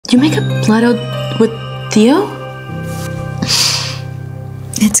You make a blood oath with Theo?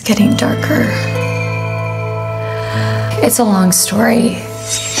 It's getting darker. It's a long story.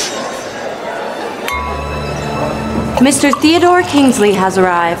 Mr. Theodore Kingsley has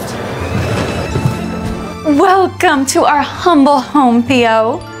arrived. Welcome to our humble home,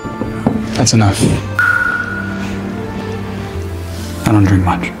 Theo. That's enough. I don't drink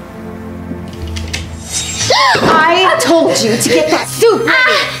much. I told you to get that soup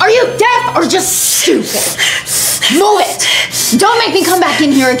ready. Are you deaf or just stupid? Move it. Don't make me come back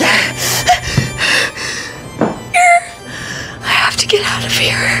in here again. I have to get out of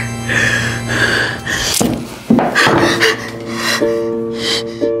here.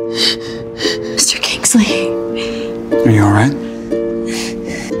 Mr. Kingsley. Are you all right?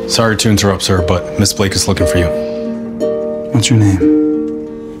 Sorry to interrupt, sir, but Miss Blake is looking for you. What's your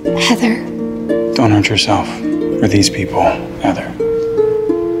name? Heather. Don't hurt yourself. Or these people, Heather.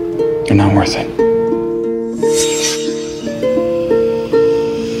 You're not worth it.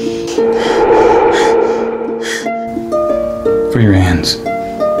 Put your hands.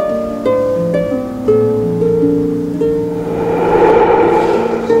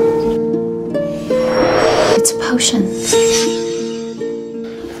 It's a potion.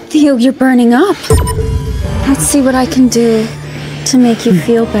 Theo, you're burning up. Let's see what I can do to make you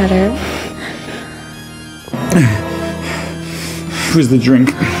feel better. Who's the drink?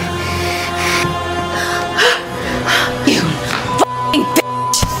 You f***ing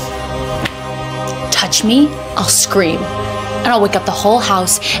bitch! Touch me, I'll scream. And I'll wake up the whole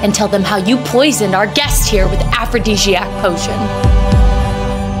house and tell them how you poisoned our guest here with the aphrodisiac potion.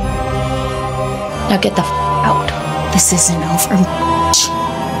 Now get the f out. This isn't over, bitch.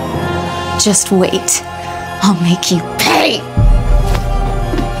 Just wait. I'll make you pay!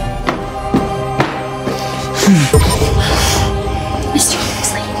 Mr.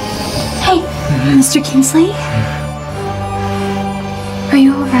 Kingsley. Hey, Mr. Kingsley? Are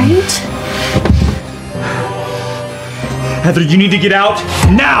you all right? Heather, you need to get out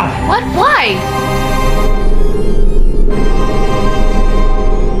now! What? Why?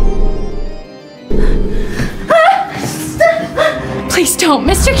 Please don't,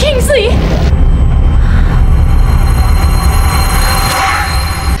 Mr. Kingsley!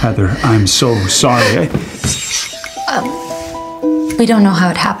 Heather, I'm so sorry. We don't know how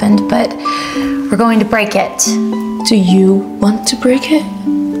it happened, but we're going to break it. Do you want to break it?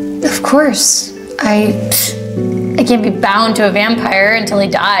 Of course. I can't be bound to a vampire until he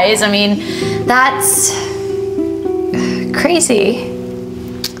dies. I mean, that's crazy.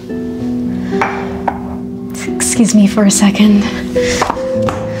 Excuse me for a second.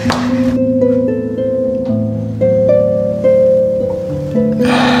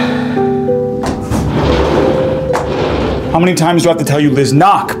 How many times do I have to tell you, Liz,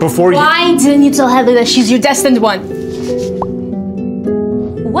 knock before you— Why didn't you tell Heather that she's your destined one?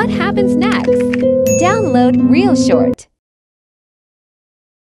 What happens next? Download Real Short.